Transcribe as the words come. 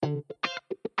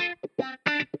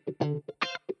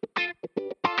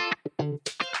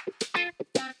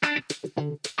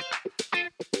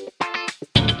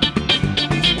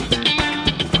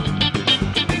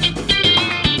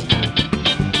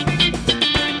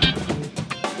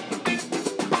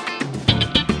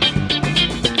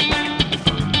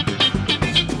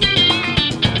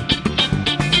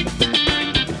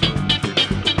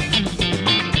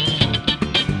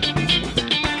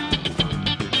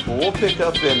pick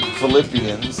up in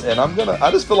Philippians, and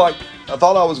I just feel like I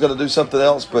thought I was going to do something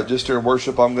else, but just during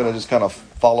worship, I'm going to just kind of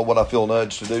follow what I feel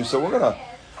nudged to do. So we're going to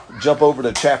jump over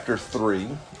to chapter 3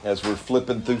 as we're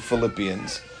flipping through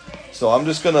Philippians. So I'm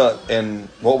just going to, and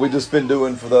what we've just been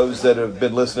doing for those that have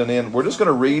been listening in, we're just going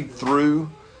to read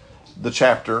through the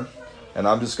chapter, and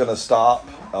I'm just going to stop,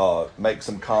 make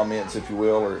some comments, if you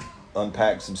will, or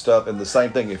unpack some stuff. And the same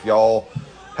thing, if y'all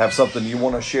have something you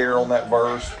want to share on that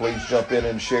verse, please jump in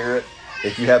and share it.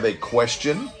 If you have a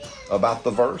question about the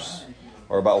verse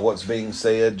or about what's being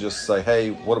said, just say,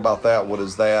 hey, what about that? What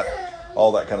is that?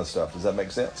 All that kind of stuff. Does that make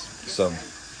sense? So,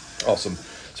 awesome.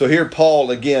 So here,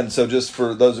 Paul, again, so just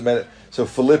for those who met it, so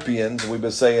Philippians, we've been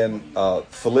saying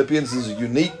Philippians is a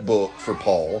unique book for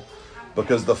Paul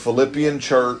because the Philippian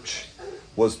church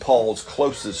was Paul's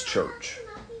closest church,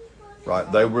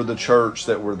 right? They were the church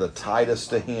that were the tightest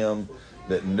to him,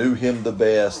 that knew him the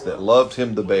best, that loved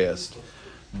him the best.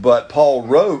 But Paul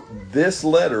wrote this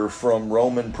letter from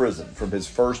Roman prison, from his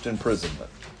first imprisonment.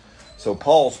 So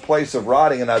Paul's place of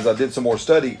writing, and as I did some more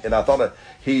study, and I thought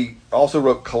he also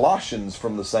wrote Colossians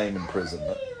from the same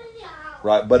imprisonment,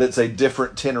 right? But it's a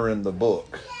different tenor in the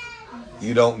book.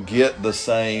 You don't get the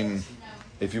same,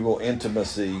 if you will,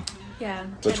 intimacy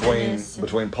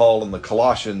between Paul and the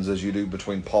Colossians as you do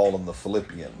between Paul and the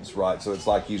Philippians, right? So it's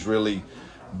like he's really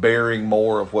bearing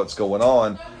more of what's going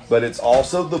on, but it's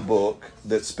also the book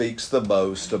that speaks the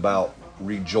most about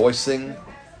rejoicing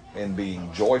and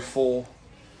being joyful,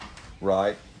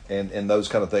 right? And those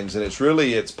kind of things. And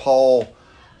it's Paul,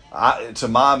 to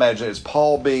my imagination, it's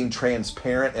Paul being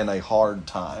transparent in a hard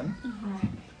time. Mm-hmm.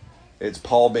 It's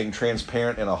Paul being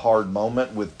transparent in a hard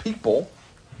moment with people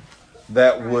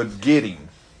that would get him,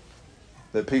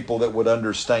 that people that would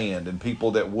understand, and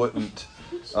people that wouldn't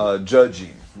judge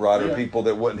him, right? Or people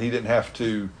that he didn't have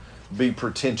to be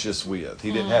pretentious with.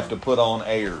 He didn't have to put on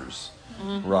airs,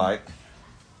 right?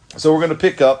 So we're going to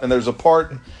pick up, and there's a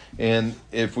part, and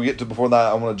if we get to before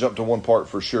that, I want to jump to one part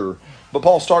for sure. But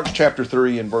Paul starts chapter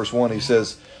 3 in verse 1. He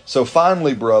says, so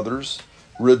finally, brothers,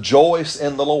 rejoice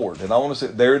in the Lord. And I want to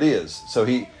say, there it is. So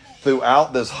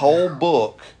throughout this whole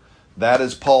book, that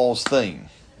is Paul's theme,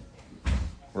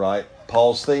 right?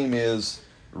 Paul's theme is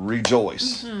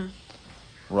rejoice. Mm-hmm.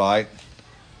 Right?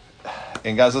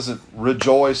 And guys, listen,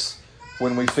 rejoice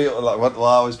when we feel like what I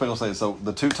always people say. So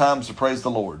the 2 times to praise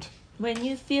the Lord. When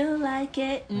you feel like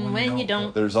it and when you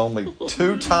don't. There's only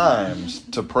 2 times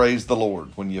to praise the Lord.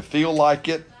 When you feel like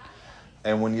it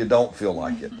and when you don't feel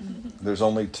like it. There's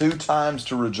only 2 times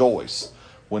to rejoice.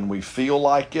 When we feel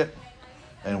like it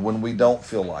and when we don't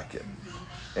feel like it.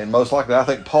 And most likely, I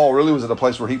think Paul really was at a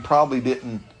place where he probably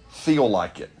didn't feel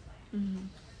like it. Mm-hmm.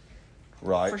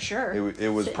 Right? For sure. It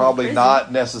was probably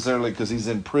not necessarily because he's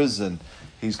in prison.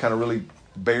 He's kind of really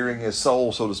bearing his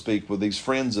soul, so to speak, with these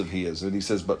friends of his. And he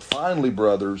says, but finally,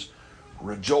 brothers,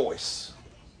 rejoice.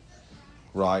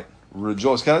 Right?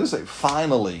 Rejoice. Can I just say,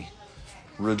 finally,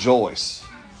 rejoice.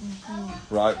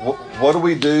 Mm-hmm. Right? What do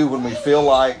we do when we feel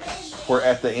like we're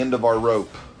at the end of our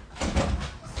rope?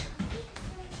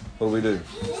 What do we do?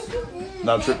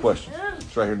 Not a trick question.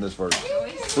 It's right here in this verse.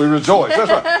 We rejoice. That's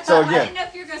right. So again, I didn't know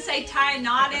if you were going to say tie a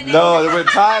knot in it. No, it would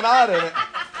tie a knot in it.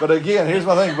 But again, here's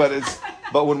my thing.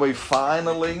 But when we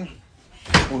finally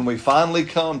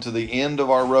come to the end of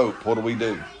our rope, what do we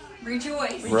do?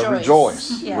 Rejoice.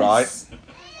 Rejoice. Yes.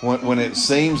 Right? When it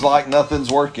seems like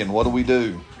nothing's working, what do we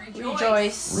do?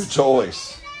 Rejoice.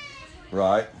 Rejoice.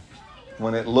 Right?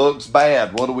 When it looks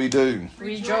bad, what do we do?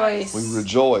 Rejoice. We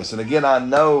rejoice. And again, I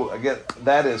know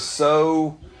that is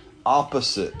so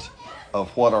opposite of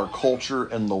what our culture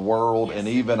and the world and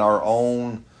even our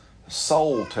own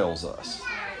soul tells us,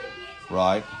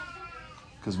 right?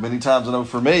 Because many times, I know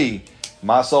for me,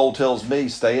 my soul tells me,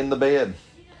 stay in the bed,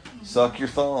 suck your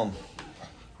thumb,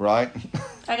 right?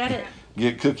 I got it.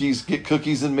 Get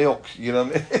cookies and milk, you know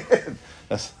what I mean?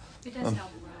 It does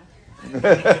help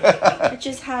well. I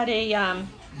just had I'm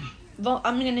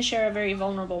going to share a very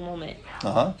vulnerable moment.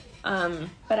 Uh-huh.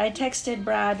 But I texted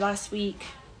Brad last week.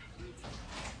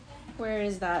 Where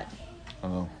is that?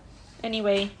 Oh.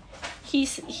 Anyway, he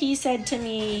said to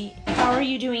me, how are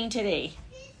you doing today?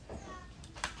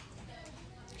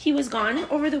 He was gone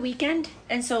over the weekend,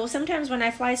 and so sometimes when I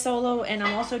fly solo and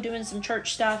I'm also doing some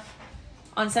church stuff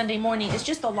on Sunday morning, it's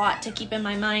just a lot to keep in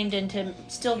my mind and to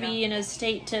still be in a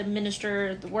state to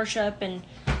minister the worship and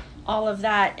all of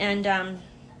that. And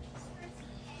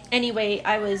anyway,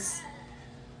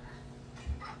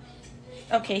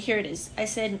 okay, here it is. I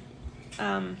said,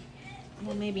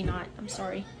 well, maybe not. I'm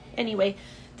sorry. Anyway,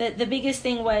 the biggest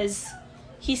thing was,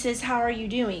 he says, how are you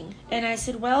doing? And I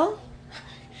said, well,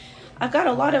 I've got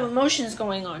a lot of emotions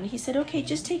going on. He said, okay,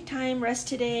 just take time, rest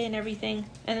today and everything.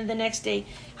 And then the next day,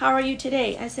 how are you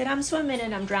today? I said, I'm swimming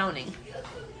and I'm drowning.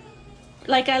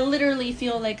 Like, I literally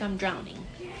feel like I'm drowning,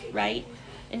 right?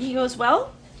 And he goes,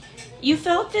 well, you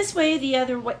felt this way the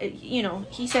other way,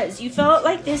 he says, you felt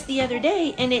like this the other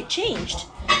day and it changed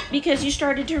because you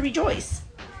started to rejoice.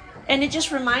 And it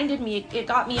just reminded me, it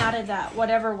got me out of that,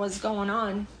 whatever was going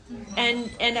on. And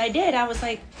I did. I was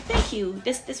like, thank you.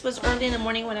 This was early in the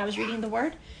morning when I was reading the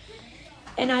Word.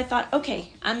 And I thought,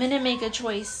 okay, I'm going to make a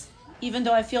choice, even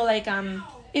though I feel like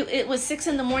it was 6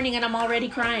 a.m. and I'm already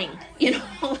crying.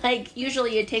 Like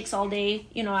usually it takes all day,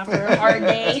 after a hard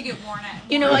day. You get worn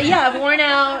out. Worn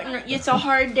out, and it's a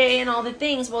hard day and all the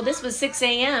things. Well, this was 6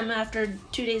 a.m. after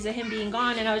 2 days of him being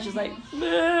gone, and I was just like,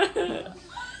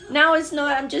 now it's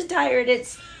not, I'm just tired.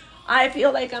 I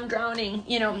feel like I'm drowning.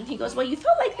 He goes, well, you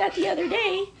felt like that the other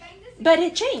day, but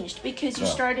it changed because you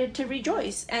started to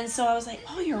rejoice. And so I was like,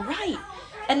 oh, you're right.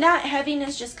 And that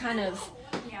heaviness just kind of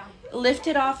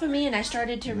lifted off of me, and I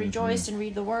started to rejoice and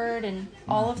read the Word and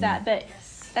all of that. But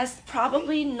that's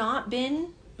probably not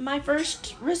been my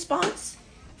first response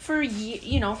for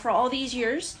all these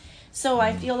years. So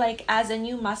I feel like as a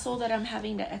new muscle that I'm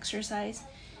having to exercise,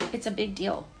 it's a big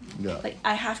deal. Yeah. Like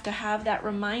I have to have that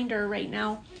reminder right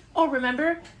now. Oh,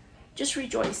 remember, just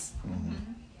rejoice.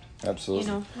 Mm-hmm.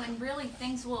 Absolutely. When really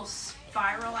things will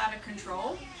spiral out of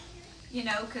control,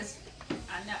 because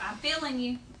I know I'm feeling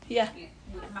you. Yeah.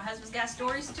 My husband's got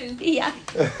stories too. Yeah.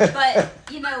 But,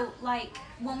 like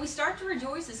when we start to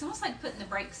rejoice, it's almost like putting the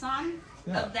brakes on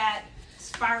of that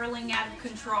spiraling out of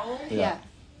control. Yeah.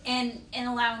 And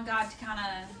allowing God to kind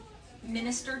of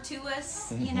minister to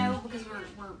us, because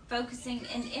we're focusing.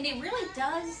 And it really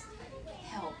does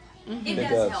help. Mm-hmm. It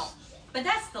does help. But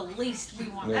that's the least we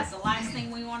want. Yeah. That's the last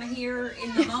thing we want to hear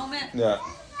in the moment. Yeah.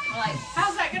 Like,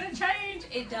 how's that going to change?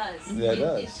 It does. Yeah, it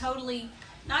does. It totally,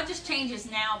 not just changes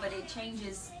now, but it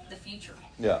changes the future.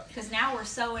 Yeah. Because now we're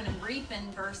sowing and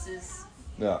reaping versus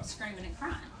screaming and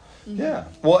crying. Yeah.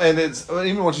 Well, and it's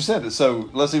even what you said.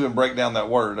 So let's even break down that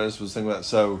word. I just was thinking about.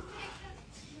 So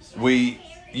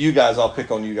you guys, I'll pick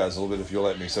on you guys a little bit if you'll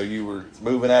let me. So you were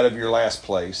moving out of your last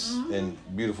place, and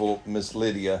beautiful Miss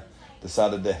Lydia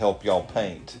decided to help y'all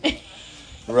paint.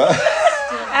 Right?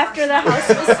 After the house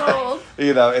was sold.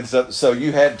 And so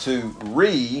you had to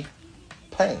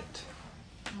repaint.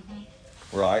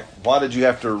 Right? Why did you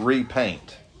have to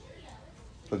repaint?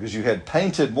 Because you had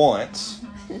painted once,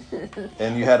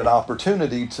 and you had an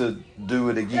opportunity to do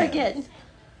it again.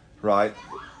 Right?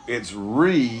 It's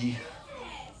rejoice.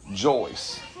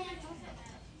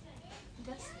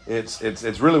 It's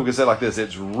really, we can say it like this,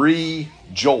 it's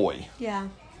rejoy. Yeah.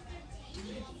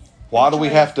 Why do we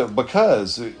have to?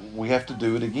 Because we have to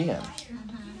do it again.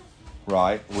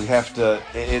 Right? We have to,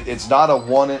 it's not a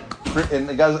one,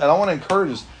 and guys, and I want to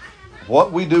encourage us,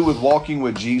 what we do with walking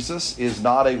with Jesus is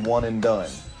not a one and done.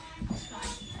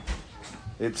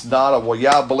 It's not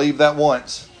I believed that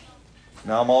once.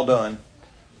 Now I'm all done.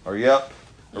 Or, I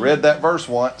read that verse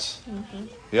once.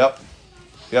 Yep,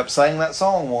 sang that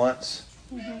song once.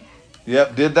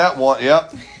 Yep, did that one.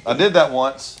 Yep, I did that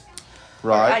once.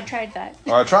 Right. Or I tried that.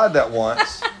 Or I tried that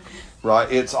once. Right.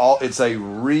 It's a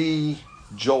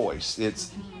rejoice.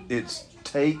 It's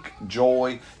take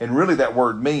joy, and really that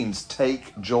word means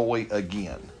take joy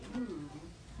again.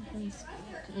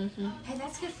 Hey,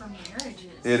 that's good for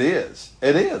marriages. It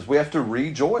is. We have to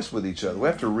rejoice with each other. We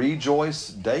have to rejoice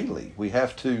daily. We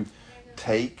have to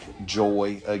take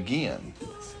joy again.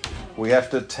 We have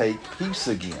to take peace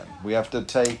again. We have to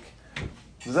take.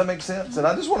 Does that make sense? And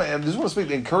I just want to speak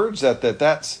to encourage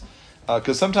that's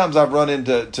because sometimes I've run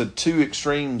into two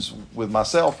extremes with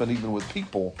myself and even with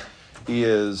people.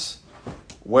 Is,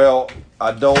 well,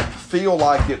 I don't feel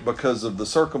like it because of the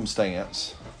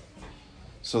circumstance,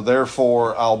 so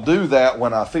therefore I'll do that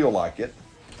when I feel like it.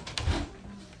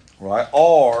 Right?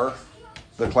 Or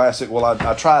the classic, well,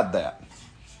 I tried that.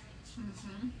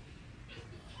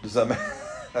 Does that make?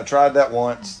 I tried that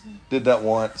once, did that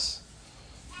once.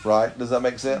 Right? Does that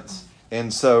make sense?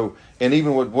 And so, and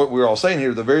even with what we're all saying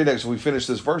here, the very next, we finish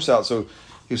this verse out. So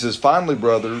he says, finally,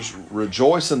 brothers,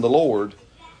 rejoice in the Lord.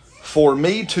 For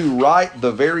me to write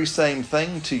the very same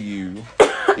thing to you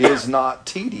is not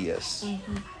tedious,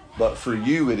 but for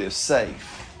you it is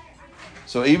safe.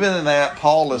 So even in that,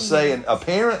 Paul is saying,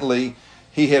 apparently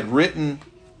he had written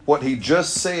what he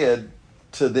just said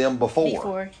to them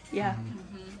before. Yeah.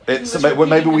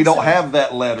 Maybe we don't have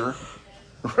that letter.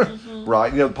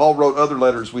 Right? Paul wrote other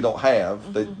letters we don't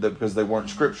have because they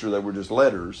weren't scripture, they were just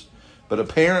letters. But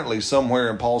apparently somewhere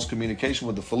in Paul's communication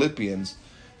with the Philippians,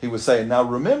 he was saying, now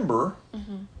remember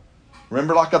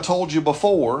like I told you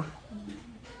before,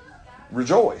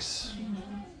 rejoice.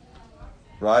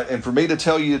 Right? And for me to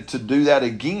tell you to do that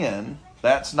again,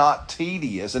 that's not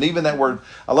tedious. And even that word,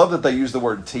 I love that they use the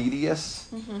word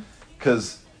tedious,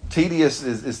 because tedious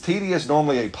is tedious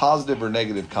normally a positive or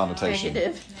negative connotation?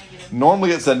 Negative.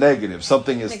 Normally it's a negative.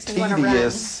 Something is Makes me wanna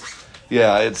tedious.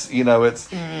 Yeah, it's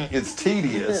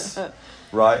tedious.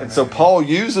 Right? And so Paul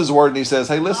uses the word and he says,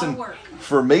 hey, listen,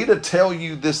 for me to tell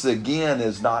you this again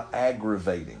is not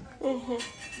aggravating.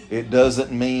 It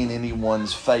doesn't mean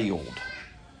anyone's failed.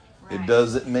 It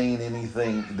doesn't mean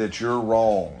anything that you're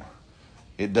wrong.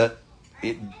 It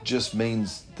just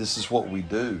means this is what we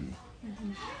do.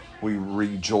 We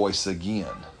rejoice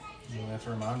again. We have to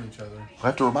remind each other. We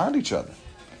have to remind each other.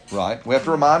 Right? We have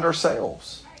to remind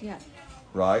ourselves. Yeah.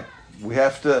 Right? We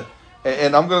have to,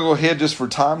 and I'm going to go ahead just for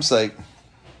time's sake,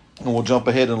 and we'll jump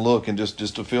ahead and look and just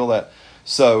to feel that.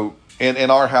 So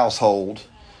in our household,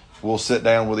 we'll sit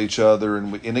down with each other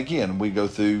and again, we go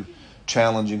through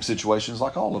challenging situations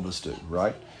like all of us do,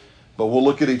 right? But we'll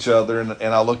look at each other and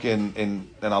I'll look and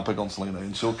I'll pick on Selena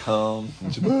and she'll come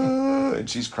and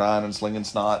she's crying and slinging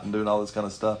snot and doing all this kind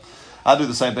of stuff. I do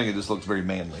the same thing. It just looks very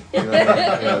manly. You know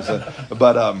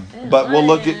what I mean? But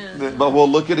we'll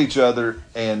look at each other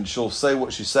and she'll say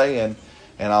what she's saying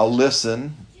and I'll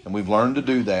listen, and we've learned to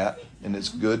do that. And it's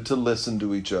good to listen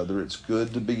to each other. It's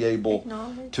good to be able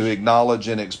to acknowledge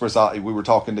and express. We were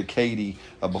talking to Katie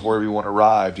before everyone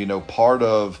arrived. You know, part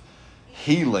of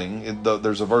healing,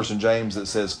 there's a verse in James that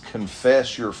says,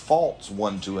 confess your faults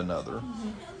one to another,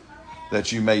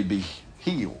 that you may be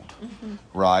healed.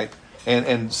 Right?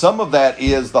 And some of that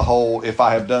is the whole, if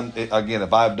I have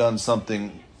done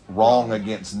something wrong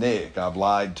against Nick, I've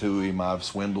lied to him, I've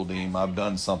swindled him, I've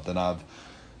done something,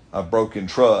 I've broken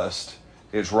trust.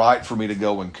 It's right for me to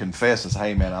go and confess and say,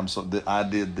 hey man, I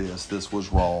did this. This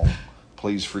was wrong.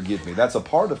 Please forgive me. That's a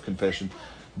part of confession.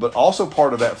 But also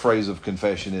part of that phrase of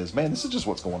confession is, man, this is just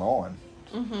what's going on.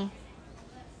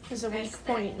 Here's a weak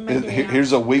point in my day.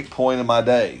 Here's a weak point in my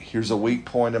day. Here's a weak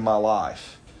point in my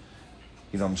life.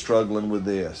 You know, I'm struggling with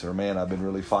this, or man, I've been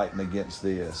really fighting against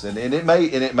this. And it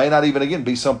may not even again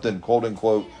be something quote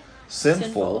unquote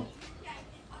sinful.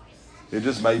 It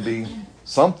just may be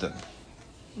something.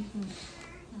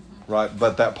 Right?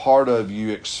 But that part of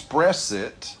you express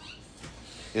it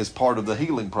is part of the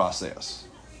healing process.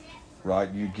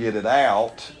 Right? You get it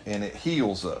out and it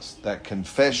heals us. That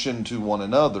confession to one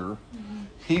another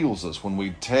heals us. When we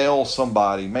tell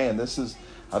somebody, man,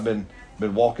 I've been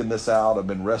walking this out, I've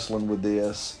been wrestling with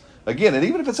this. Again, and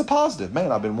even if it's a positive,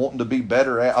 man, I've been wanting to be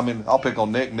better at, I'll pick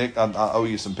on Nick. Nick, I owe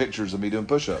you some pictures of me doing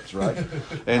push-ups, right?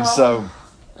 And so,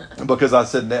 because I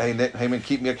said, hey, Nick, hey man,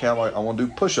 keep me accountable. I want to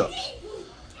do push-ups.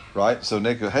 Right? So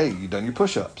Nick goes, hey, you done your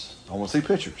push-ups? I want to see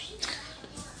pictures.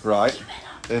 Right?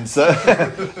 And so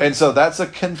that's a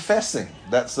confessing.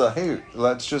 That's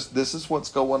this is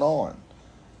what's going on.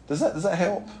 Does that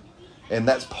help? And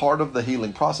that's part of the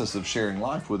healing process of sharing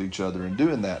life with each other and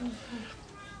doing that.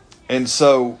 And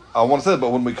so I want to say that,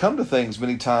 but when we come to things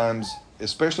many times,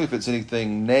 especially if it's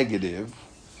anything negative,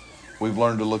 we've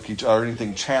learned to look or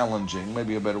anything challenging,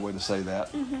 maybe a better way to say that.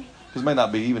 Because it may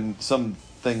not be even some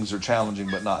things are challenging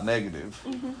but not negative,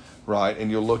 right? And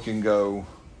you'll look and go,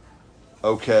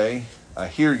 okay, I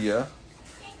hear you.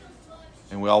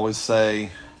 And we always say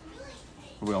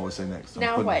next?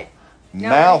 Now what?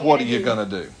 Now what are you going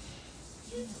to do?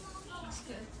 That's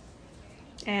good.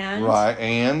 And? Right,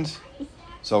 and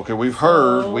so, okay, we've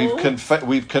heard,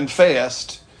 we've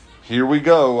confessed. Here we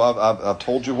go. I've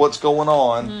told you what's going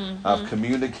on. I've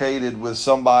communicated with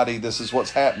somebody. This is what's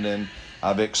happening.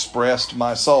 I've expressed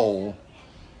my soul.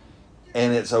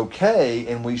 And it's okay,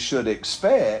 and we should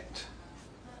expect,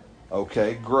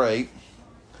 okay, great.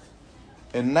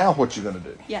 And now what you going to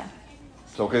do? Yeah.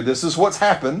 So, okay, this is what's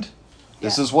happened.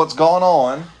 This is what's gone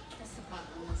on.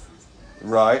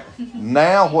 Right?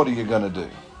 Now what are you going to do?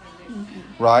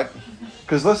 Right?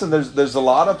 Because listen, there's a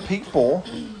lot of people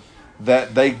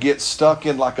that they get stuck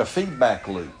in like a feedback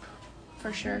loop.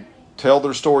 For sure. Tell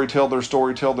their story.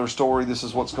 This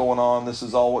is what's going on. This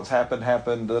is all what's happened.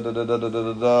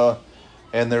 Da-da-da-da-da-da-da.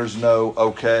 And there's no,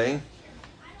 okay,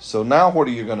 so now what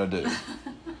are you going to do?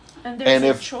 And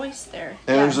there's a choice there.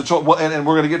 And there's a choice. Well, and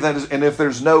we're going to get to that. And if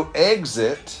there's no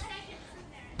exit,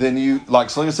 then you, like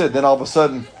Selena said, then all of a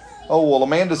sudden, oh, well,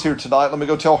 Amanda's here tonight. Let me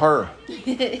go tell her.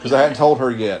 Because I hadn't told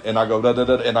her yet. And I go,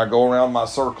 da-da-da, and I go around my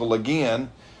circle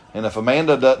again. And if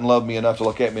Amanda doesn't love me enough to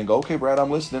look at me and go, okay, Brad,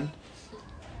 I'm listening.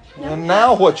 And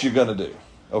now what you going to do?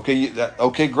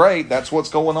 Okay, great. That's what's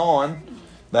going on.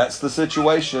 That's the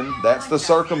situation. That's the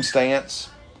circumstance.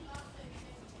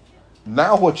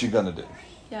 Now what you going to do?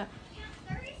 Yeah.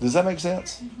 Does that make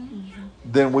sense?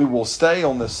 then we will stay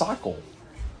on this cycle.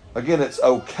 Again, it's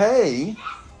okay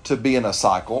to be in a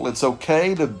cycle. It's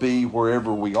okay to be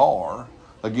wherever we are.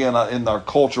 Again, in our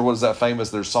culture, what is that famous?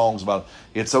 There's songs about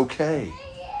it's okay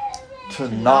to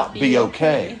not be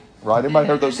okay. Right? Anybody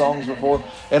heard those songs before?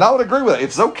 And I would agree with that.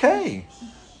 It's okay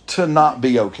to not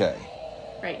be okay.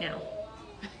 Right now.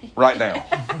 Right now.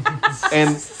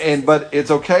 But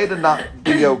it's okay to not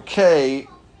be okay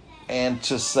and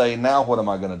to say, now what am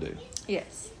I going to do?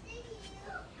 Yes.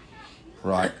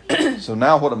 Right? So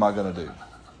now what am I going to do?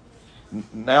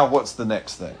 Now what's the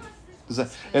next thing?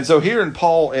 And so here in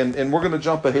Paul, and we're going to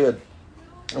jump ahead,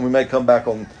 and we may come back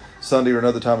on Sunday or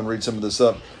another time and read some of this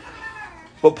up.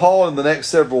 But Paul in the next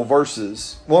several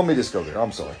verses, well, let me just go there.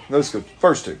 I'm sorry. Let's go.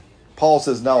 First two. Paul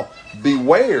says, now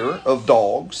beware of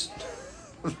dogs.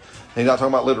 He's not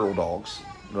talking about literal dogs.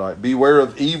 Right? Beware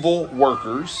of evil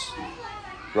workers.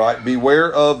 Right?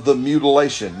 Beware of the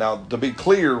mutilation. Now, to be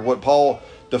clear, what Paul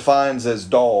defines as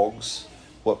dogs,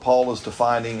 what Paul is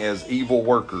defining as evil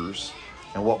workers,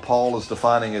 and what Paul is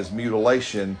defining as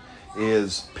mutilation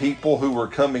is people who were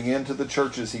coming into the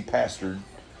churches he pastored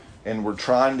and were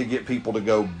trying to get people to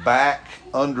go back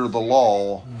under the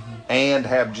law and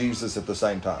have Jesus at the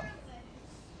same time.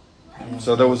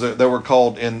 So they were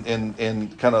called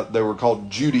they were called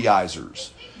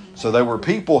Judaizers. So they were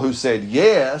people who said,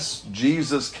 yes,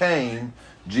 Jesus came,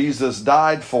 Jesus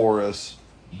died for us,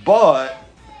 but,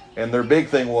 and their big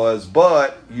thing was,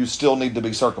 but you still need to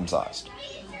be circumcised.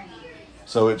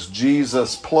 So it's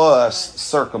Jesus plus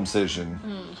circumcision.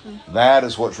 Mm-hmm. That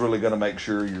is what's really going to make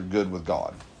sure you're good with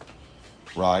God.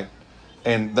 Right?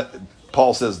 And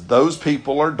Paul says those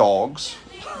people are dogs.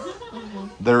 Mm-hmm.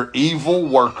 They're evil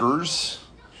workers.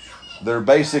 They're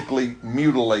basically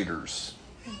mutilators.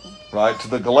 Mm-hmm. Right? To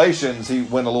the Galatians, he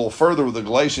went a little further with the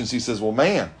Galatians. He says, well,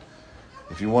 man,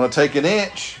 if you want to take an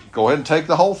inch, go ahead and take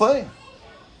the whole thing.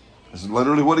 This is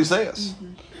literally what he says.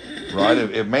 Mm-hmm. Right?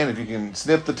 If you can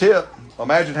snip the tip,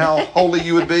 imagine how holy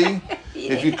you would be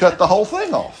if you cut the whole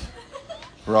thing off.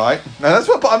 Right? Now that's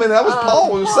what that was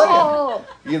Paul was saying.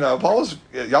 You know,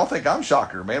 y'all think I'm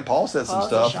shocker, man. Paul said some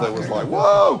stuff that was like,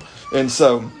 whoa. And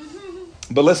so,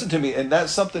 but listen to me, and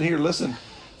that's something here, listen.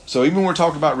 So even when we're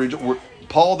talking about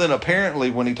Paul, then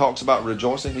apparently when he talks about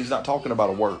rejoicing, he's not talking about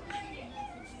a work.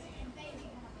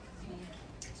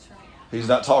 He's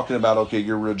not talking about, okay,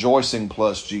 you're rejoicing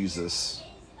plus Jesus.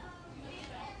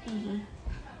 Mm-hmm.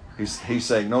 He's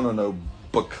saying, no.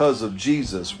 Because of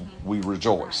Jesus, we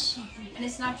rejoice. And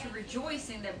it's not your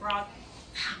rejoicing that brought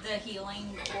the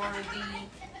healing or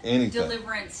the anything.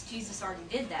 Deliverance. Jesus already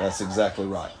did that. That's exactly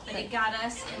right. But it got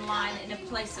us in line in a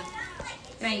place of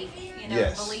faith,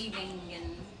 yes. Believing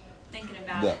and thinking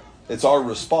about it. It's our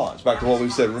response. Back to what we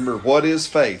said. Remember, what is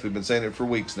faith? We've been saying it for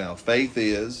weeks now. Faith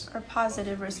is our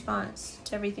positive response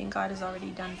to everything God has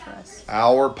already done for us.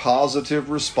 Our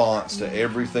positive response to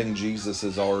everything Jesus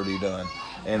has already done.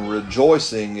 And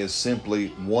rejoicing is simply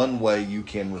one way you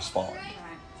can respond.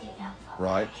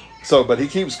 Right? So, but he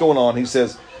keeps going on. He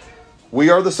says, we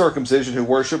are the circumcision who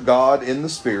worship God in the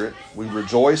Spirit. We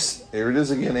rejoice, there it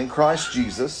is again, in Christ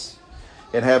Jesus,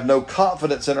 and have no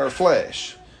confidence in our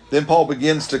flesh. Then Paul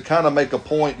begins to kind of make a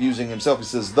point using himself. He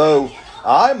says, though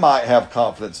I might have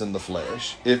confidence in the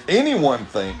flesh, if anyone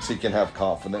thinks he can have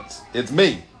confidence, it's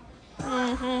me.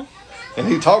 Mm-hmm. And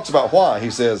he talks about why.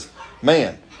 He says,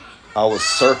 man, I was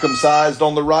circumcised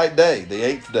on the right day, the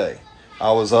 8th day.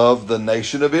 I was of the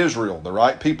nation of Israel, the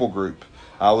right people group.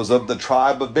 I was of the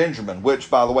tribe of Benjamin,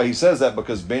 which, by the way, he says that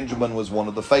because Benjamin was one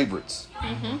of the favorites.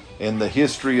 Mm-hmm. In the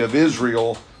history of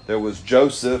Israel, there was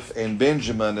Joseph and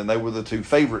Benjamin, and they were the two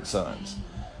favorite sons.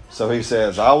 So he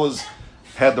says,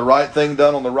 had the right thing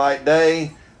done on the right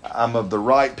day. I'm of the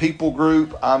right people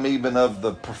group. I'm even of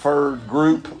the preferred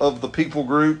group of the people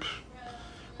group.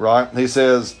 Right? He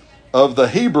says, of the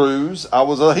Hebrews, I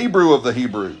was a Hebrew of the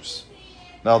Hebrews.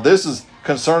 Now this is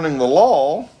concerning the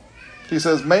law. He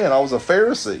says, man, I was a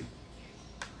Pharisee.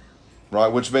 Right?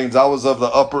 Which means I was of the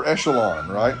upper echelon.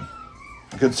 Right?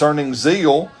 Concerning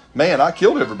zeal, man, I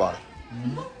killed everybody.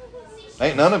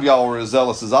 Ain't none of y'all were as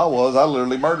zealous as I was. I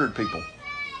literally murdered people.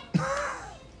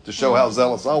 To show how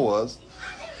zealous I was.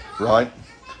 Right?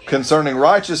 Concerning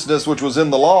righteousness, which was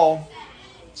in the law,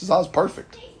 he says, I was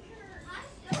perfect.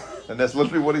 And that's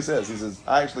literally what he says. He says,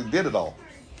 I actually did it all.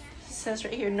 It says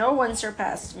right here, no one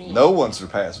surpassed me. No one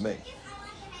surpassed me.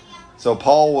 So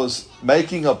Paul was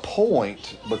making a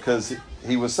point because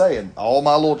he was saying, all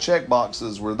my little check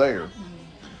boxes were there.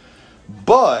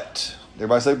 But,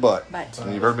 everybody say but.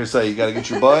 And you've heard me say, you got to get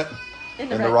your butt in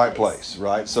the right place.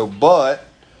 Right? So, but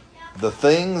the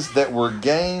things that were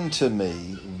gained to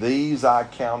me, these I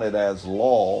counted as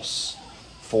loss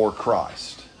for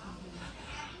Christ.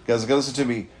 Guys, listen to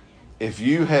me. If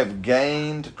you have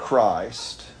gained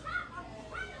Christ,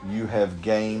 you have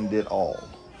gained it all.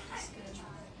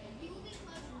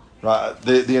 Right?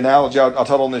 The analogy, I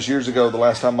taught on this years ago, the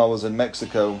last time I was in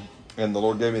Mexico, and the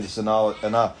Lord gave me this analogy.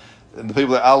 And the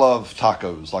people that I love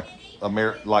tacos,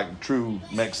 like true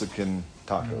Mexican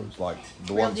tacos, like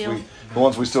the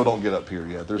ones we still don't get up here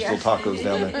yet. There's still tacos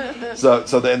down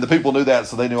there. And the people knew that,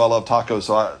 so they knew I love tacos.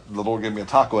 So the Lord gave me a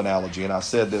taco analogy, and I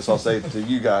said this. I'll say it to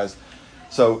you guys.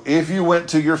 So if you went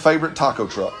to your favorite taco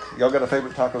truck, y'all got a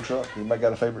favorite taco truck? Anybody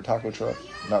got a favorite taco truck?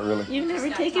 Not really. You've never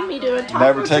taken me to a taco truck.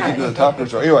 Never taken to a taco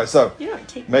truck. Anyway, so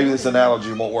maybe this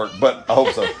analogy won't work, but I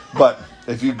hope so. But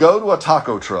if you go to a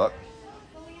taco truck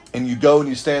and you go and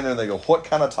you stand there and they go, "What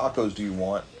kind of tacos do you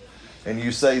want?" And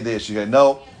you say this, you go,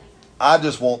 "No, I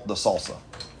just want the salsa.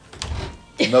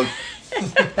 No,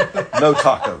 no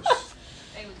tacos."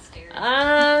 They would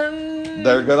stare.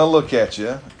 They're gonna look at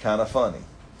you kind of funny.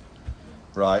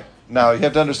 Right? Now, you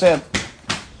have to understand,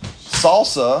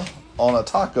 salsa on a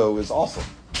taco is awesome.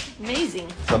 Amazing.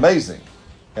 It's amazing.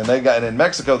 And in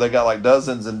Mexico, they got like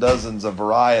dozens and dozens of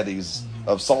varieties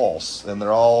of sauce, and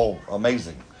they're all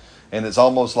amazing. And it's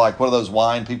almost like one of those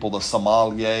wine people, the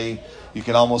sommelier. You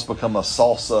can almost become a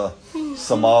salsa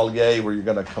sommelier where you're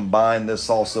going to combine this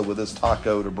salsa with this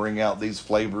taco to bring out these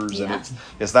flavors. Yeah. And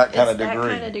it's that kind of degree. That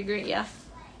kind of degree, yeah.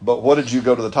 But what did you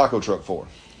go to the taco truck for?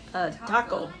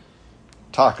 Taco.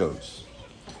 Tacos.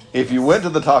 If you went to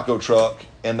the taco truck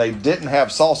and they didn't have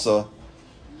salsa,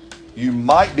 you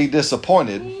might be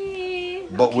disappointed,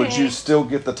 but would you still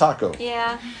get the taco?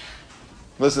 Yeah.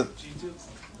 Listen,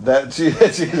 that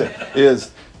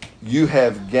is, you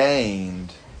have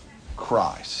gained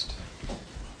Christ.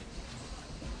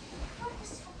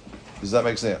 Does that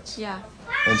make sense? Yeah.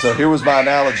 And so here was my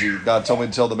analogy. God told me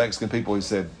to tell the Mexican people, He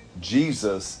said,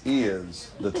 Jesus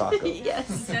is the taco.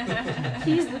 Yes.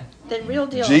 He's the real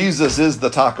deal. Jesus is the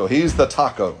taco. He's the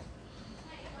taco.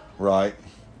 Right?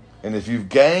 And if you've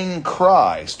gained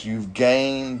Christ, you've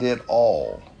gained it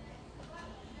all.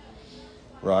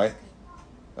 Right?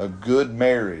 A good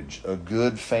marriage, a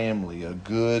good family, a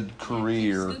good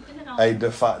career,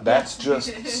 that's just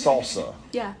salsa.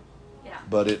 Yeah.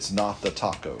 But it's not the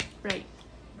taco. Right.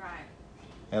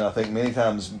 And I think many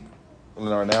times in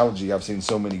our analogy, I've seen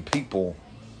so many people,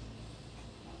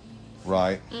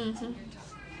 right? Mm-hmm.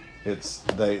 It's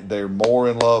they're more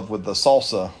in love with the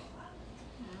salsa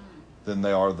than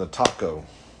they are the taco.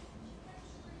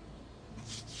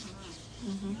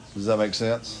 Mm-hmm. Does that make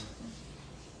sense?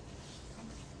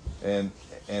 And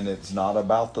it's not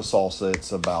about the salsa,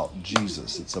 it's about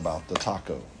Jesus. It's about the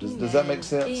taco. Does that make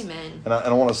sense? Amen. And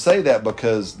I want to say that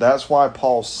because that's why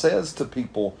Paul says to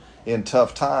people, in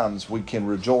tough times, we can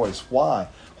rejoice. Why?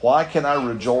 Why can I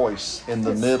rejoice in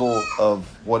the middle of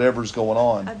whatever's going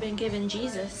on? I've been given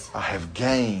Jesus. I have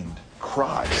gained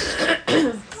Christ.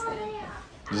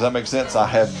 Does that make sense? I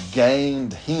have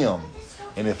gained Him.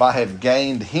 And if I have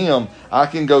gained Him, I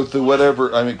can go through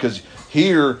whatever. I mean, because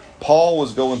here, Paul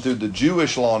was going through the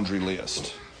Jewish laundry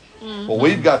list. Mm-hmm. Well,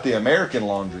 we've got the American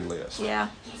laundry list. Yeah.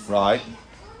 Right?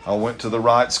 I went to the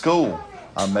right school.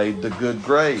 I made the good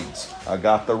grades. I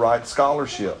got the right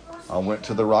scholarship. I went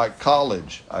to the right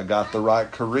college. I got the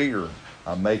right career.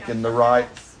 I'm making the right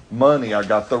money. I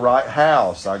got the right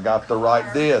house. I got the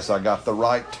right this. I got the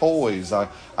right toys. I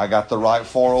got the right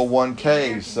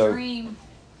 401k.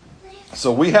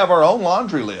 So we have our own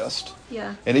laundry list.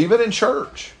 Yeah. And even in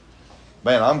church.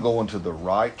 Man, I'm going to the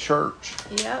right church.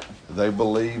 Yep. They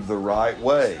believe the right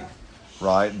way.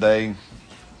 Right?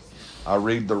 I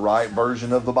read the right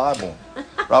version of the Bible.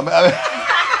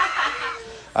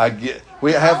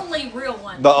 We have the only real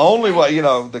one. The only way,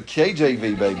 the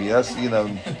KJV, baby. That's,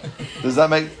 does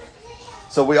that make?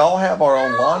 So we all have our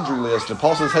own laundry list, and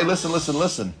Paul says, "Hey,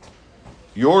 listen.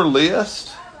 Your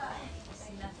list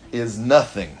is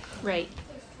nothing." Right.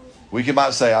 We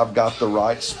might say, "I've got the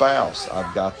right spouse.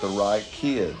 I've got the right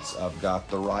kids. I've got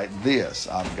the right this.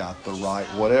 I've got the right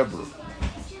whatever."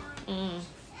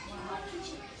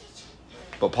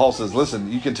 But Paul says,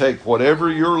 listen, you can take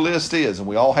whatever your list is, and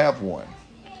we all have one.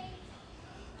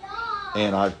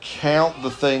 And I count the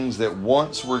things that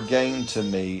once were gained to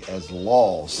me as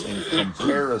loss in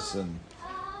comparison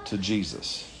to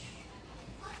Jesus.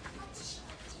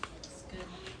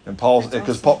 And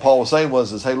because Paul was saying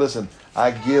hey, listen, I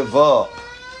give up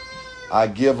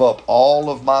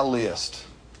all of my list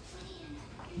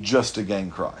just to gain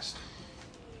Christ.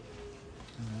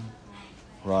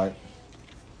 Right?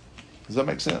 Does that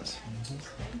make sense?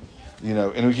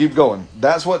 And we keep going.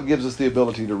 That's what gives us the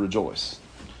ability to rejoice.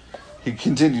 He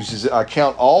continues, he says, I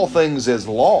count all things as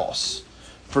loss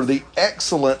for the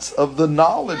excellence of the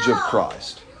knowledge of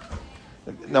Christ.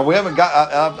 Now, we haven't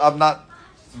got, I've not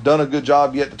done a good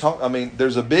job yet to talk. I mean,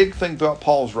 there's a big thing throughout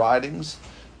Paul's writings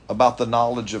about the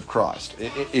knowledge of Christ.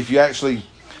 If you actually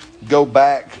go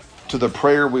back to the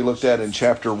prayer we looked at in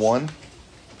chapter 1,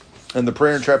 and the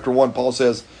prayer in chapter 1, Paul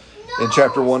says in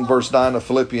chapter 1, verse 9 of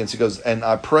Philippians, he goes, "And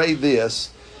I pray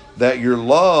this, that your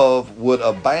love would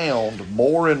abound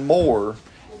more and more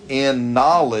in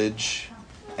knowledge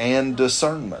and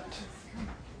discernment."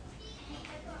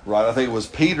 Right? I think it was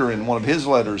Peter in one of his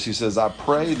letters. He says, "I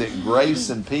pray that grace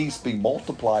and peace be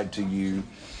multiplied to you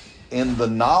in the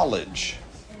knowledge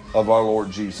of our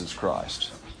Lord Jesus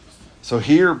Christ." So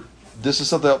here, this is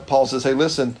something that Paul says, hey,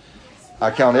 listen,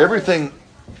 I count everything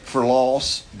for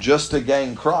loss just to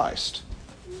gain Christ.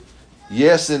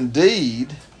 Yes,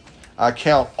 indeed, I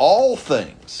count all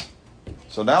things.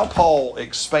 So now Paul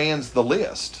expands the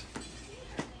list.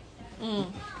 Do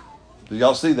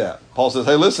y'all see that? Paul says,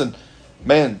 hey, listen,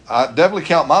 man, I definitely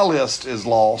count my list as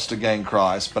lost to gain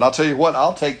Christ, but I'll tell you what,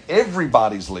 I'll take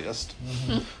everybody's list.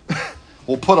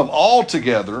 We'll put them all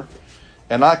together,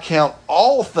 and I count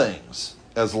all things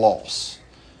as loss,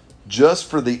 just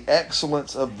for the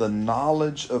excellence of the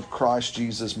knowledge of Christ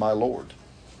Jesus my Lord.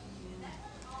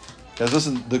 Because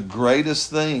listen, the greatest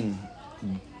thing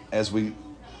as we're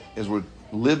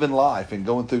living life and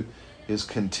going through is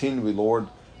continually, Lord,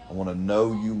 I want to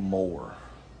know you more.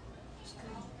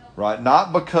 Right?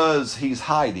 Not because he's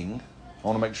hiding. I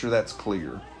want to make sure that's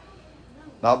clear.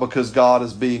 Not because God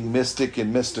is being mystic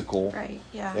and mystical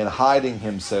and hiding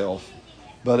himself.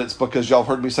 But it's because y'all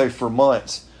heard me say for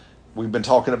months, we've been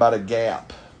talking about a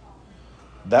gap.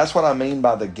 That's what I mean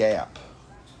by the gap.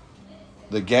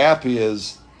 The gap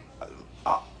is,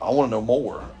 I want to know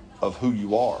more of who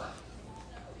you are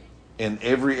in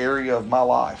every area of my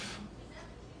life.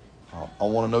 I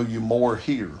want to know you more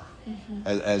here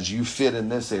as you fit in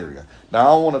this area.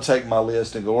 Now I want to take my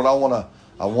list and go, Lord,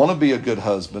 I want to be a good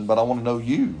husband, but I want to know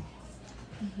you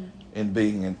in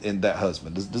being in that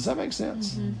husband. Does that make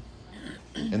sense?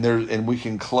 And we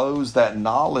can close that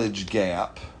knowledge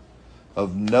gap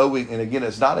of knowing, and again,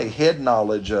 it's not a head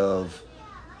knowledge of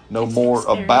know more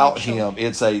about him.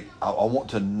 It's I want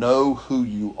to know who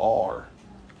you are.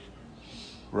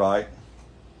 Right?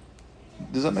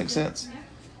 Does that make sense?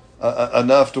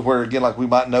 Enough to where, again, like we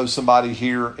might know somebody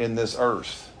here in this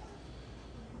earth.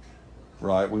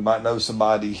 Right? We might know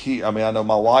somebody here. I mean, I know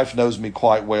my wife knows me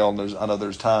quite well, and I know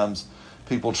there's times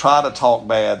people try to talk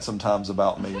bad sometimes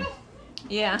about me.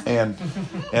 Yeah.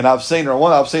 And I've seen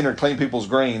her clean people's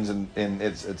greens, and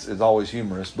it's always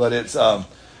humorous. But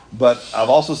but I've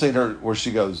also seen her where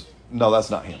she goes, "No, that's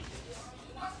not him."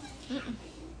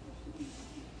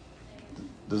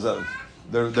 Does that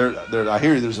there? I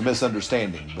hear you. There's a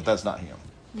misunderstanding, but that's not him.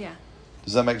 Yeah.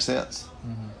 Does that make sense?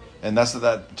 And that's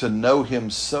that to know him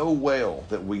so well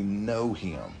that we know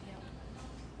him,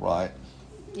 right?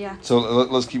 Yeah. So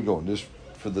let's keep going, just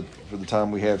for the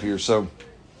time we have here. So.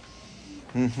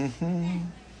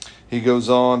 He goes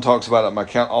on, talks about it. I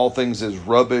count all things as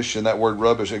rubbish, and that word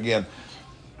rubbish again.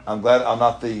 I'm glad I'm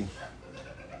not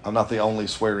the only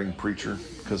swearing preacher,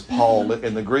 because Paul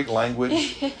in the Greek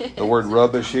language, the word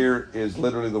rubbish here is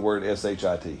literally the word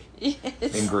shit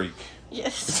in Greek.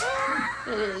 Yes,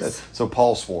 it is. So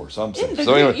Paul swore. So I'm saying.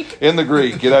 So anyway, in the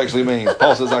Greek, it actually means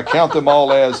Paul says, "I count them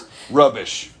all as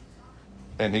rubbish,"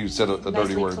 and he said a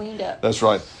dirty word. Cleaned up. That's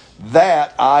right.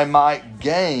 That I might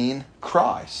gain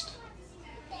Christ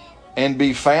and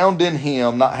be found in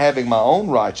him, not having my own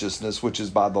righteousness, which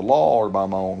is by the law or by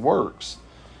my own works,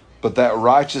 but that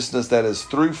righteousness that is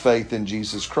through faith in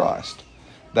Jesus Christ,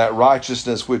 that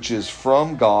righteousness which is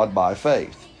from God by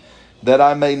faith, that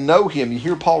I may know him. You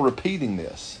hear Paul repeating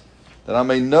this, that I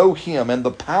may know him and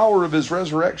the power of his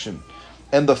resurrection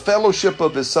and the fellowship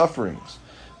of his sufferings,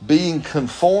 being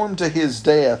conformed to his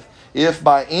death, if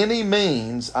by any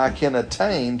means I can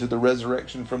attain to the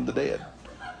resurrection from the dead.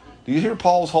 Do you hear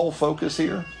Paul's whole focus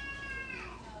here?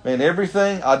 Man,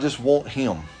 everything, I just want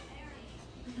him.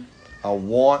 I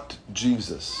want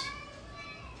Jesus.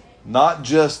 Not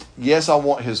just, yes, I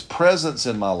want his presence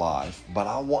in my life, but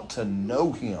I want to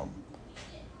know him.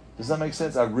 Does that make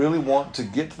sense? I really want to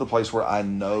get to the place where I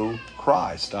know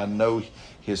Christ. I know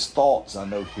his thoughts. I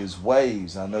know his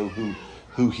ways. I know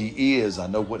who he is. I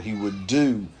know what he would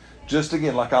do. Just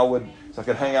again, like I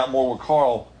could hang out more with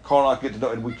Carl. Carl and I could get to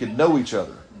know, and we could know each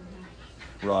other,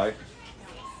 right?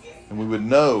 And we would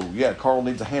know, yeah, Carl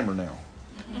needs a hammer now.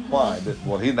 Why?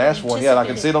 Well, he didn't ask for one yet. I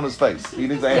can see it on his face. He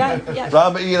needs a hammer, yeah.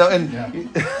 right?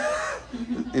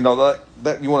 But,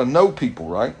 that you want to know people,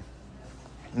 right?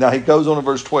 Now he goes on in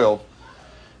verse 12.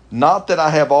 Not that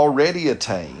I have already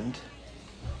attained,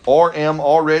 or am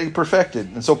already perfected.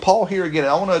 And so Paul here again,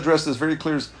 I want to address this very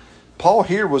clear. Paul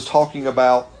here was talking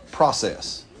about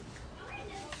process.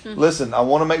 Listen, I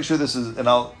want to make sure this is,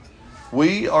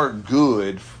 we are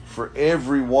good for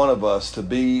every one of us to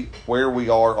be where we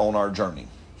are on our journey.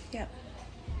 Yep.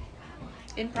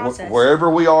 In process. Wherever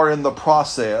we are in the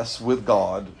process with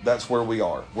God, that's where we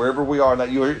are. Wherever we are,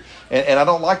 and I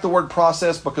don't like the word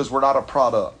process because we're not a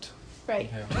product. Right.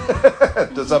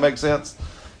 Does that make sense?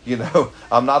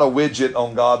 I'm not a widget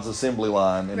on God's assembly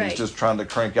line, and He's just trying to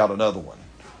crank out another one,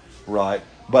 right?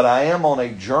 But I am on a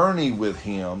journey with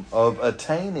Him of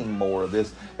attaining more of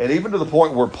this. And even to the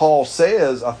point where Paul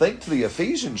says, I think to the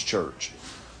Ephesians church,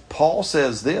 Paul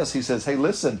says this, he says, hey,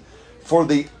 listen, for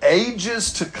the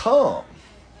ages to come,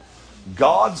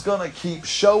 God's going to keep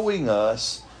showing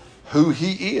us who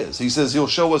He is. He says He'll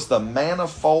show us the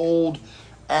manifold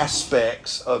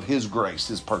aspects of His grace,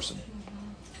 His person.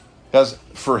 Because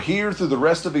for here through the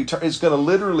rest of eternity, it's going to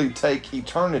literally take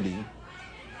eternity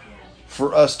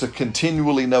for us to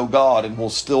continually know God, and we'll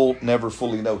still never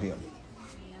fully know Him.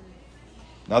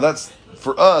 Now that's,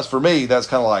 for us, for me, that's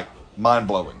kind of like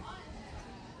mind-blowing.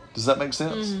 Does that make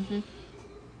sense?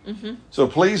 Mm-hmm. Mm-hmm. So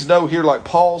please know here, like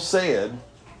Paul said,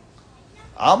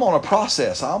 I'm on a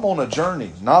process. I'm on a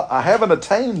journey. I haven't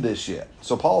attained this yet.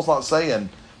 So Paul's not saying,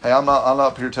 hey, I'm not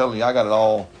up here telling you I got it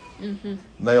all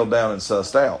nailed down and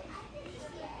sussed out.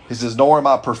 He says, nor am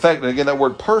I perfect. And again, that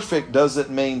word perfect doesn't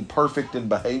mean perfect in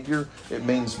behavior. It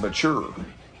means mature.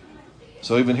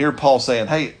 So even here, Paul's saying,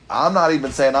 hey, I'm not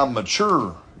even saying I'm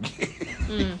mature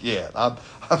yet.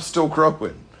 I'm still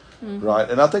growing. Right?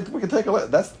 And I think we can take a look.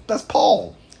 That's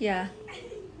Paul. Yeah.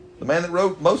 The man that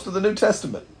wrote most of the New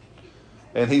Testament.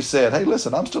 And he said, hey,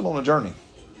 listen, I'm still on a journey.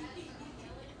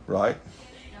 Right?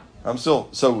 So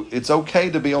it's okay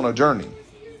to be on a journey.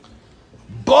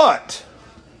 But,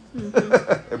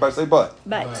 everybody say but.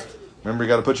 But. Remember, you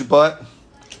got to put your butt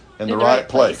in the right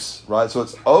place. Right? So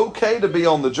it's okay to be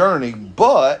on the journey,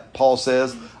 but, Paul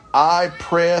says, I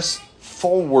press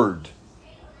forward.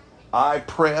 I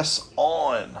press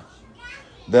on,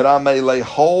 that I may lay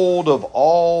hold of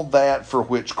all that for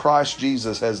which Christ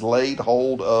Jesus has laid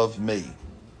hold of me.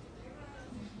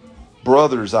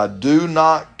 Brothers, I do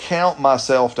not count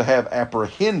myself to have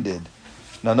apprehended.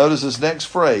 Now notice this next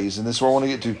phrase, and this is where I want to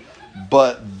get to.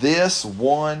 But this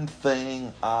one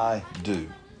thing I do.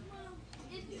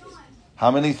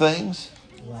 How many things?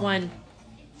 One.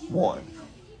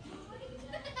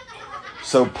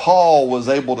 So Paul was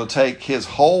able to take his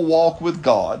whole walk with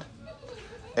God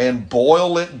and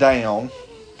boil it down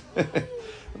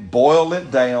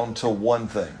to one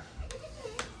thing.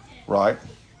 Right?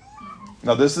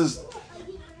 Now this is,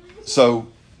 so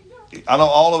I know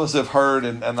all of us have heard,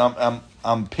 and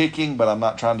I'm picking, but I'm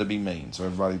not trying to be mean. So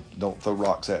everybody don't throw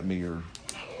rocks at me or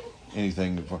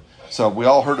anything. So we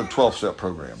all heard of 12-step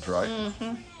programs, right?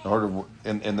 Mm-hmm. I heard of,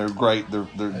 and they're great. They're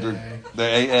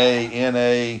AA,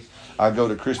 NA. I go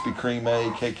to Krispy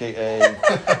Kreme,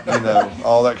 KKA,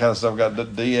 all that kind of stuff.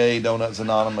 Got DA, Donuts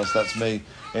Anonymous. That's me.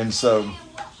 And so,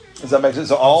 does that make sense?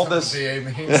 So all this. DA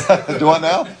means. Do I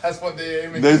now? That's what DA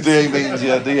means. DA means,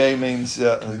 yeah. DA means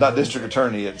it's not district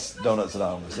attorney. It's Donuts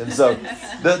Anonymous. And so,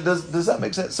 does that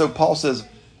make sense? So Paul says,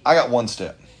 I got one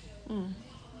step.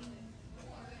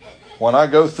 When I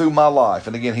go through my life,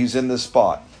 and again, he's in this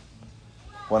spot.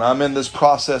 When I'm in this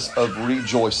process of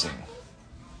rejoicing.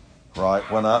 Right,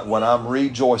 when I'm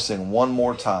rejoicing one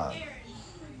more time,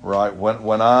 right,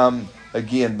 when I'm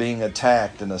again being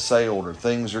attacked and assailed, or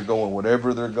things are going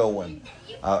whatever they're going,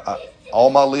 all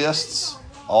my lists,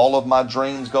 all of my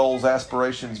dreams, goals,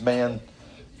 aspirations, man,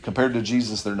 compared to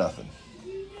Jesus, they're nothing.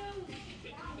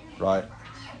 Right,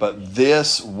 but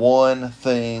this one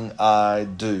thing I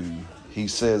do, he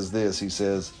says this. He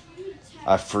says,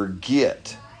 I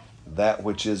forget that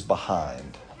which is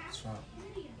behind.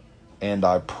 And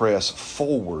I press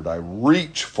forward. I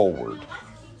reach forward,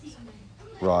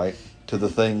 right, to the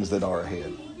things that are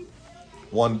ahead.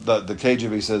 The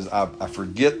KJV says, I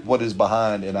forget what is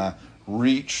behind, and I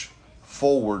reach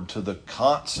forward to the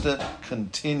constant,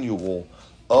 continual,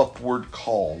 upward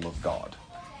call of God.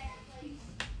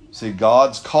 See,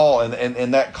 God's call,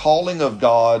 and that calling of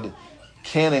God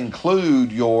can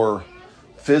include your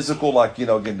physical, like,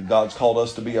 again, God's called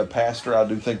us to be a pastor. I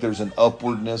do think there's an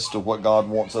upwardness to what God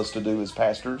wants us to do as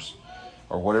pastors,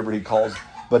 or whatever He calls.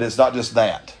 But it's not just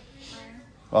that.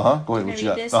 Go ahead. What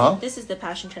you got? This is the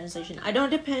Passion Translation. I don't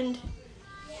depend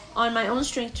on my own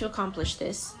strength to accomplish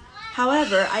this.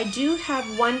 However, I do have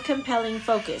one compelling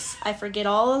focus. I forget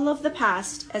all of the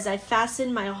past as I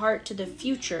fasten my heart to the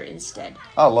future instead.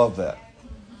 I love that.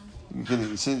 You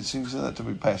can say that to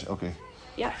me, passion. Okay.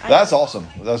 Yeah. That's awesome.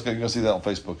 That's good. You're gonna see that on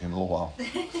Facebook in a little while,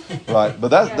 right? But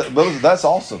that's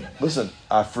awesome. Listen,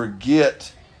 I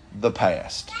forget the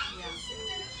past.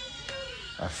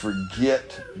 I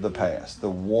forget the past. The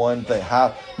one thing.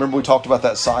 Remember we talked about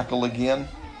that cycle again?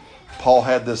 Paul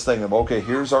had this thing of, okay,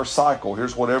 here's our cycle.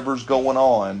 Here's whatever's going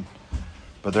on.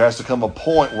 But there has to come a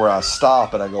point where I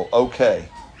stop and I go, okay,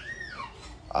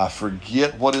 I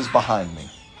forget what is behind me.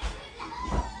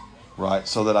 Right?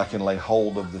 So that I can lay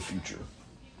hold of the future.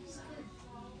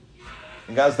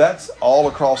 And guys, that's all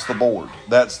across the board.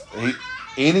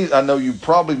 I know you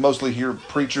probably mostly hear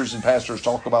preachers and pastors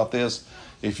talk about this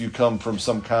if you come from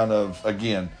some kind of,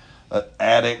 again,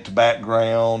 addict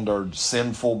background or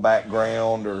sinful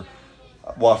background or,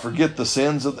 well, I forget the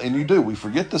sins of, and you do, we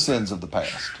forget the sins of the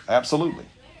past. Absolutely.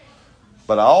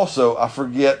 But I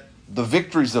forget the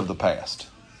victories of the past.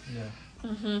 Yeah.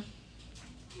 Mm-hmm.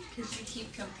 Because you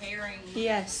keep comparing.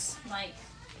 Yes.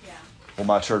 Well,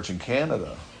 my church in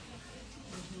Canada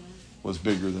was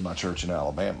bigger than my church in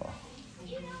Alabama.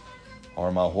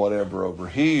 Or my whatever over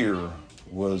here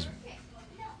was,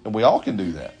 and we all can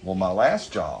do that. Well, my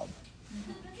last job,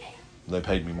 they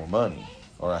paid me more money,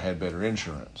 or I had better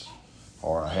insurance,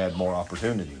 or I had more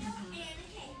opportunity.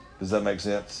 Does that make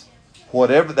sense?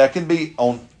 Whatever, that can be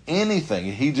on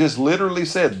anything. He just literally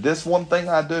said, this one thing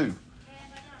I do,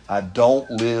 I don't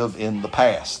live in the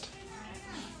past.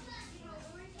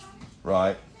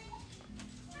 Right?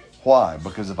 Why?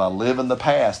 Because if I live in the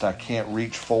past, I can't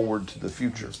reach forward to the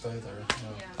future. Stay there.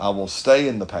 Yeah. I will stay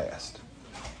in the past.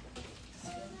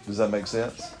 Does that make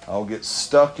sense? I'll get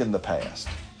stuck in the past.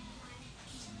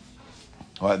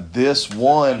 All right, this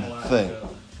one thing.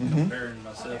 Comparing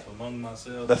myself among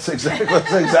myself. That's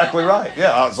exactly right.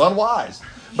 Yeah, it's unwise.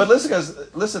 But listen,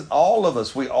 guys, all of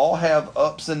us, we all have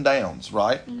ups and downs,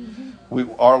 right?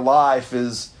 Mm-hmm. Our life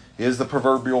is the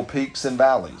proverbial peaks and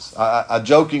valleys. I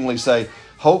jokingly say,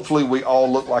 hopefully we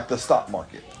all look like the stock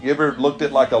market. You ever look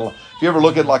at like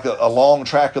a long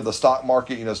track of the stock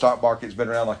market? You know, stock market's been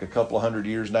around like a couple of hundred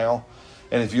years now.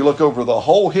 And if you look over the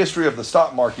whole history of the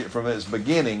stock market from its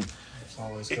beginning, it's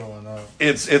always going up.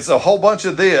 It's a whole bunch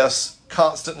of this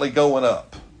constantly going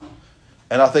up.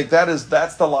 And I think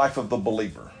that's the life of the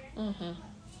believer. Mm-hmm.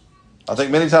 I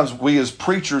think many times we as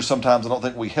preachers, sometimes I don't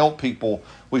think we help people.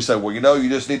 We say, well, you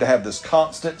just need to have this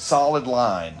constant solid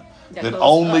line that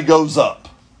only goes up.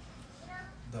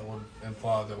 That would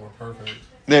imply that we're perfect.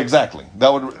 Yeah, exactly.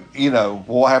 That would, well,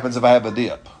 what happens if I have a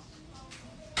dip?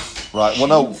 Right? Well,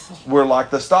 no, we're like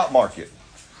the stock market.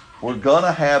 We're going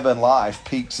to have in life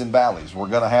peaks and valleys. We're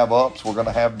going to have ups. We're going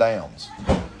to have downs.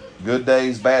 Good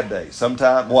days, bad days.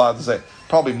 Sometimes, well, I have to say,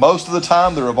 probably most of the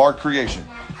time, they're of our creation.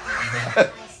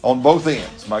 On both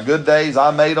ends. My good days, I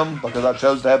made them because I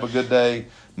chose to have a good day.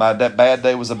 My bad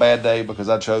day was a bad day because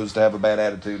I chose to have a bad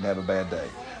attitude and have a bad day.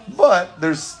 But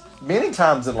there's many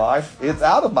times in life, it's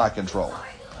out of my control.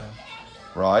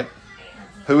 Right?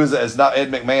 Who is it? It's not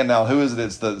Ed McMahon now. Who is it?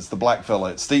 It's the black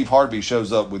fella. It's Steve Harvey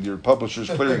shows up with your Publishers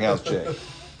Clearinghouse check.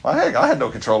 Well, heck, I had no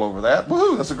control over that.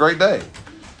 Woohoo, that's a great day.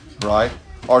 Right?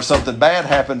 Or something bad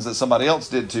happens that somebody else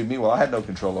did to me. Well, I had no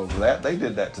control over that. They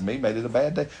did that to me, made it a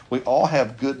bad day. We all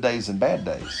have good days and bad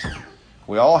days.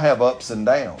 We all have ups and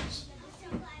downs.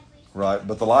 Right?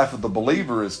 But the life of the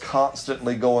believer is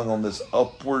constantly going on this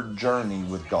upward journey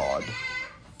with God.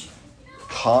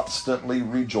 Constantly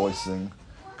rejoicing.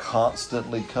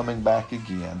 Constantly coming back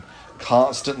again.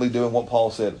 Constantly doing what Paul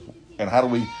said. And how do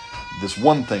we... This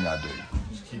one thing I do.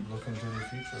 Just keep looking to the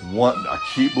future. I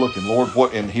keep looking. Lord,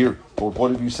 what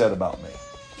have you said about me?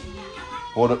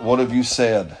 What have you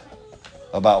said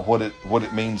about what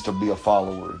it means to be a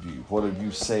follower of you? What have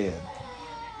you said?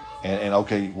 And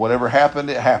okay, whatever happened,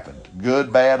 it happened.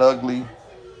 Good, bad, ugly,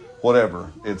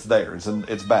 whatever. It's there.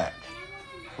 It's back.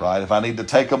 Right? If I need to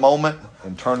take a moment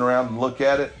and turn around and look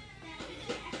at it,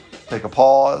 take a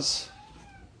pause,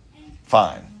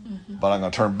 fine. Mm-hmm. But I'm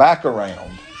going to turn back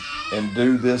around and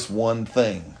do this one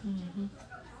thing. Mm-hmm.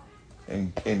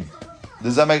 And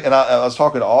does that make? And I was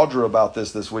talking to Audra about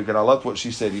this week, and I loved what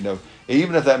she said.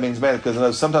 Even if that means man, because I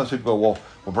know sometimes people go,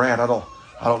 well, Brad, I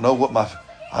don't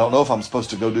know if I'm supposed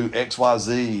to go do X, Y,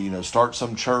 Z. Start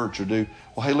some church or do.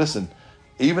 Well, hey, listen.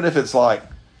 Even if it's like,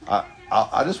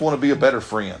 I just want to be a better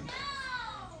friend.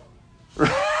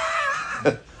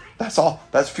 That's all.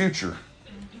 That's future.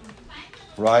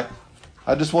 Right?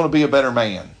 I just want to be a better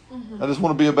man. Mm-hmm. I just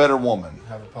want to be a better woman.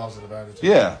 Have a positive attitude.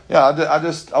 Yeah.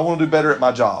 I want to do better at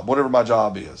my job, whatever my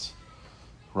job is.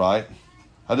 Right?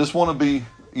 I just want to be,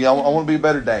 I want to be a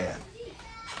better dad.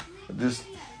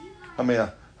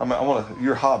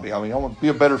 Your hobby. I want to be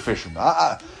a better fisherman.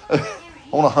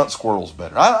 I want to hunt squirrels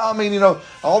better. I mean,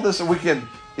 all this, we can,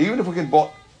 even if we can,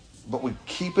 but we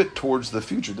keep it towards the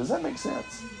future. Does that make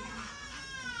sense?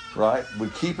 Right? We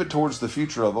keep it towards the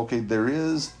future of, okay, there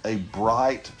is a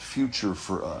bright future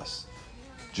for us.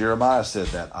 Jeremiah said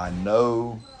that. I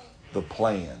know the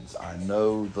plans. I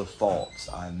know the thoughts.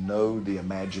 I know the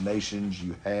imaginations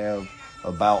you have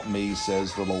about me,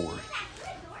 says the Lord.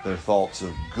 They're thoughts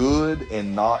of good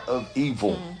and not of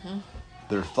evil. Mm-hmm.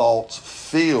 They're thoughts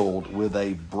filled with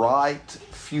a bright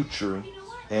future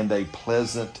and a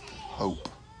pleasant hope.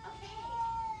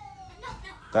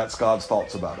 That's God's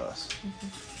thoughts about us. Mm-hmm.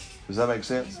 Does that make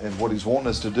sense? And what he's wanting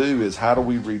us to do is, how do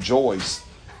we rejoice?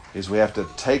 Is we have to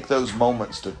take those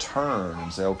moments to turn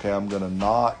and say, okay, I'm going to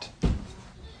not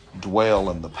dwell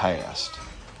in the past.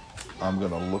 I'm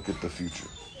going to look at the future.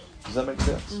 Does that make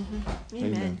sense? Mm-hmm.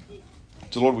 Amen.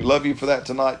 So, Lord, we love you for that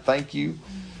tonight. Thank you.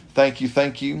 Thank you.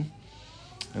 Thank you.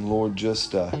 And, Lord,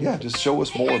 just show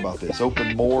us more about this.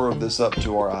 Open more of this up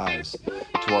to our eyes,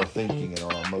 to our thinking and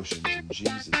our emotions. In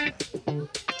Jesus' name.